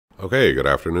Okay, good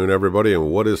afternoon everybody,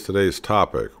 and what is today's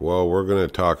topic? Well, we're going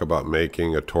to talk about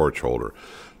making a torch holder.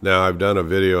 Now, I've done a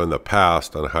video in the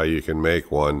past on how you can make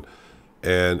one,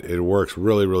 and it works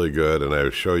really good, and I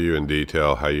will show you in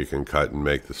detail how you can cut and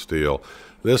make the steel.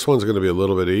 This one's going to be a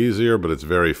little bit easier, but it's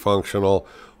very functional.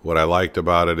 What I liked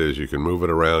about it is you can move it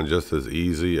around just as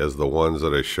easy as the ones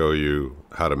that I show you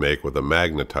how to make with a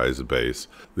magnetized base.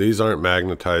 These aren't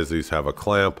magnetized, these have a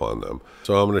clamp on them.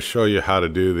 So I'm going to show you how to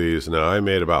do these. Now, I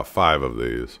made about 5 of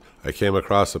these. I came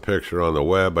across a picture on the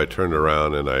web, I turned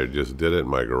around and I just did it in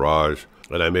my garage.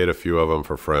 And I made a few of them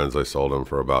for friends. I sold them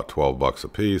for about 12 bucks a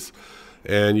piece.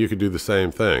 And you could do the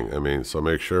same thing. I mean, so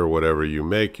make sure whatever you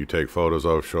make, you take photos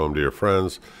of, show them to your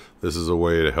friends. This is a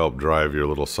way to help drive your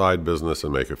little side business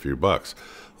and make a few bucks.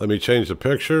 Let me change the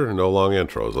picture. No long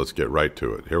intros. Let's get right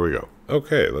to it. Here we go.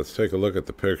 Okay, let's take a look at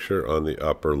the picture on the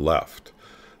upper left.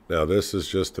 Now, this is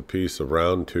just a piece of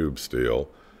round tube steel,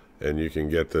 and you can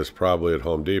get this probably at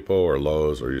Home Depot or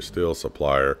Lowe's or your steel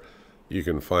supplier. You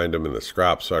can find them in the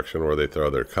scrap section where they throw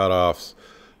their cutoffs.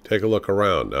 Take a look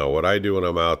around. Now, what I do when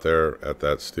I'm out there at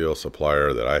that steel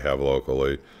supplier that I have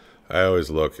locally, I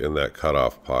always look in that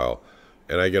cutoff pile.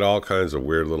 And I get all kinds of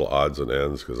weird little odds and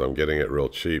ends because I'm getting it real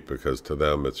cheap, because to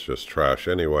them it's just trash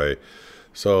anyway.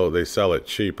 So they sell it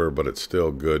cheaper, but it's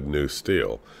still good new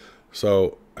steel.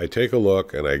 So I take a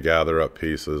look and I gather up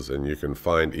pieces, and you can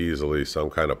find easily some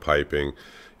kind of piping.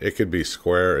 It could be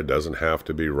square. It doesn't have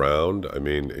to be round. I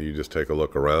mean, you just take a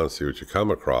look around, see what you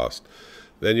come across.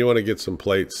 Then you want to get some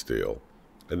plate steel,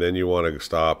 and then you want to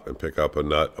stop and pick up a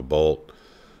nut, a bolt,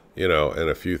 you know, and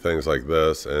a few things like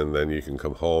this, and then you can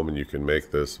come home and you can make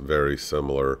this very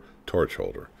similar torch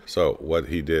holder. So what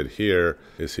he did here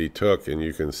is he took, and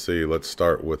you can see, let's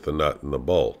start with the nut and the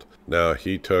bolt. Now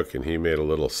he took and he made a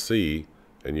little C,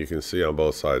 and you can see on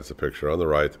both sides, the picture on the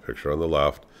right, the picture on the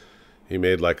left, he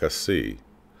made like a C.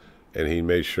 And he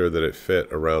made sure that it fit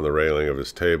around the railing of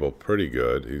his table pretty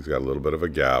good. He's got a little bit of a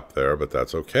gap there, but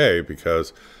that's okay,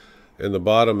 because in the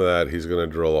bottom of that, he's going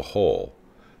to drill a hole.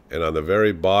 And on the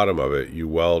very bottom of it, you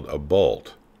weld a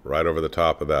bolt right over the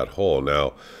top of that hole.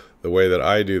 Now, the way that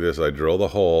I do this, I drill the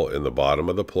hole in the bottom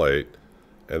of the plate,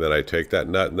 and then I take that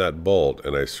nut and that bolt,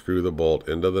 and I screw the bolt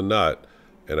into the nut,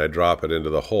 and I drop it into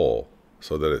the hole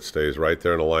so that it stays right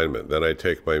there in alignment. Then I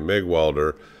take my MIG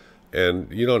welder, and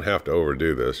you don't have to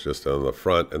overdo this, just on the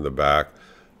front and the back,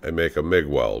 I make a MIG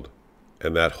weld,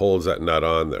 and that holds that nut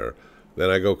on there. Then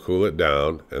I go cool it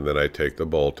down, and then I take the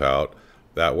bolt out.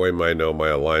 That way I know my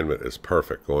alignment is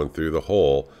perfect, going through the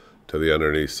hole to the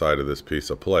underneath side of this piece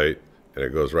of plate, and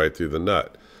it goes right through the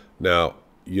nut. Now,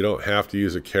 you don't have to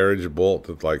use a carriage bolt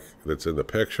that's in the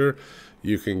picture.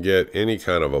 You can get any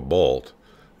kind of a bolt,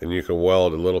 and you can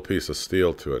weld a little piece of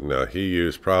steel to it. Now, he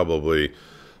used probably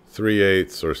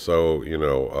 3/8 or so, you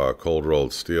know, cold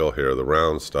rolled steel here, the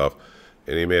round stuff,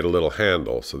 and he made a little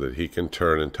handle so that he can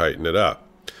turn and tighten it up.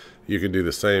 You can do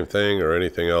the same thing, or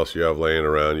anything else you have laying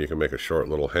around. You can make a short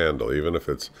little handle, even if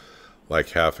it's like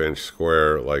 1/2 inch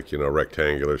square, like, you know,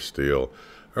 rectangular steel,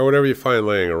 or whatever you find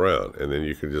laying around. And then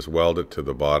you can just weld it to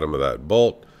the bottom of that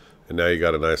bolt, and now you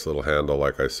got a nice little handle,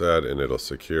 like I said, and it'll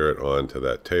secure it onto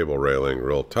that table railing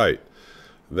real tight.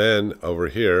 Then over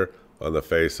here, on the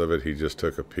face of it, he just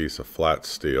took a piece of flat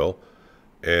steel,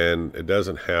 and it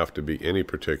doesn't have to be any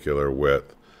particular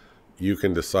width. You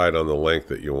can decide on the length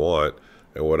that you want.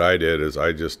 And what I did is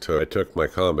I took my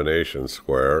combination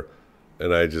square,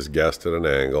 and I just guessed at an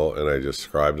angle, and I just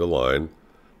scribed a line,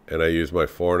 and I used my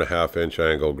 4.5 inch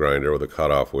angle grinder with a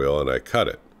cutoff wheel, and I cut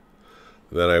it.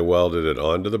 Then I welded it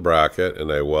onto the bracket,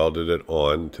 and I welded it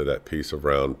on to that piece of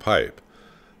round pipe.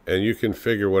 And you can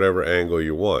figure whatever angle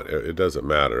you want. It doesn't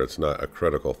matter. It's not a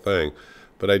critical thing.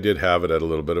 But I did have it at a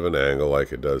little bit of an angle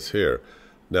like it does here.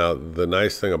 Now, the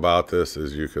nice thing about this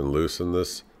is you can loosen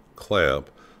this clamp,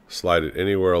 slide it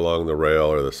anywhere along the rail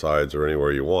or the sides or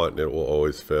anywhere you want, and it will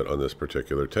always fit on this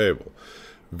particular table.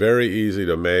 Very easy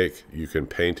to make. You can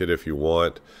paint it if you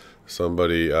want.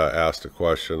 Somebody asked a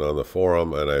question on the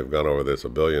forum, and I've gone over this a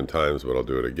billion times, but I'll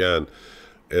do it again,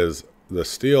 is the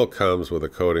steel comes with a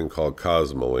coating called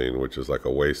cosmoline, which is like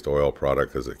a waste oil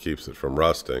product because it keeps it from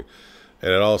rusting.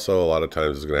 And it also, a lot of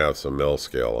times, is going to have some mill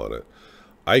scale on it.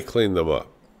 I clean them up.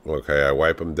 Okay, I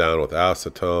wipe them down with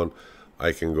acetone.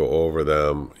 I can go over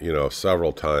them, you know,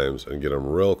 several times and get them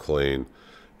real clean.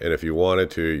 And if you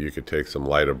wanted to, you could take some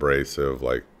light abrasive,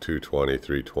 like 220,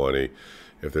 320.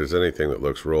 If there's anything that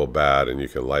looks real bad, and you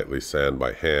can lightly sand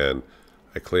by hand,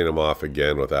 I clean them off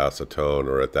again with acetone,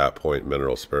 or at that point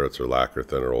mineral spirits or lacquer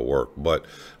thinner will work. But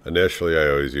initially I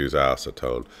always use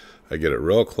acetone. I get it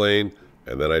real clean,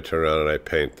 and then I turn around and I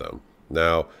paint them.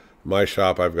 Now, My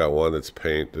shop, I've got one that's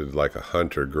painted like a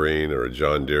hunter green or a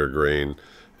John Deere green,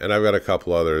 and I've got a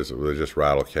couple others that are just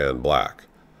rattle can black.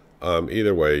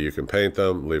 Either way, you can paint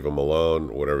them, leave them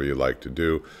alone, whatever you like to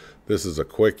do. This is a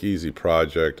quick, easy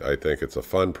project. I think it's a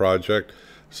fun project,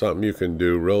 something you can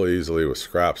do real easily with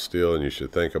scrap steel, and you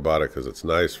should think about it because it's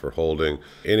nice for holding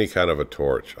any kind of a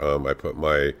torch. I put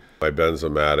my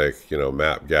Benzomatic,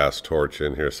 MAP gas torch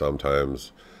in here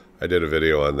sometimes. I did a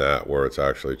video on that where it's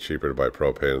actually cheaper to buy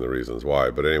propane and the reasons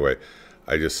why. But anyway,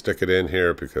 I just stick it in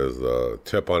here because the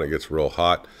tip on it gets real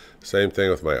hot. Same thing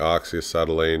with my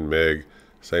oxyacetylene MIG.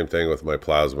 Same thing with my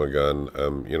plasma gun.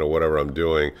 Whatever I'm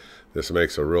doing, this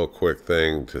makes a real quick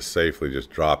thing to safely just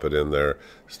drop it in there.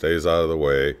 Stays out of the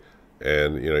way,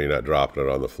 and you're not dropping it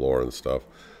on the floor and stuff.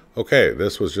 Okay,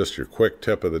 this was just your quick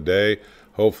tip of the day.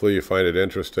 Hopefully you find it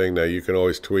interesting. Now you can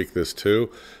always tweak this too.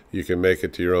 You can make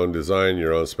it to your own design,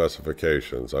 your own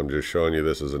specifications. I'm just showing you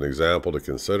this as an example to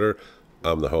consider.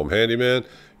 I'm the Home Handyman.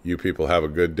 You people have a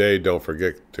good day. Don't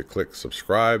forget to click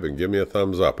subscribe and give me a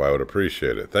thumbs up. I would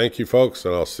appreciate it. Thank you, folks,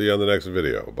 and I'll see you on the next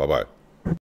video. Bye-bye.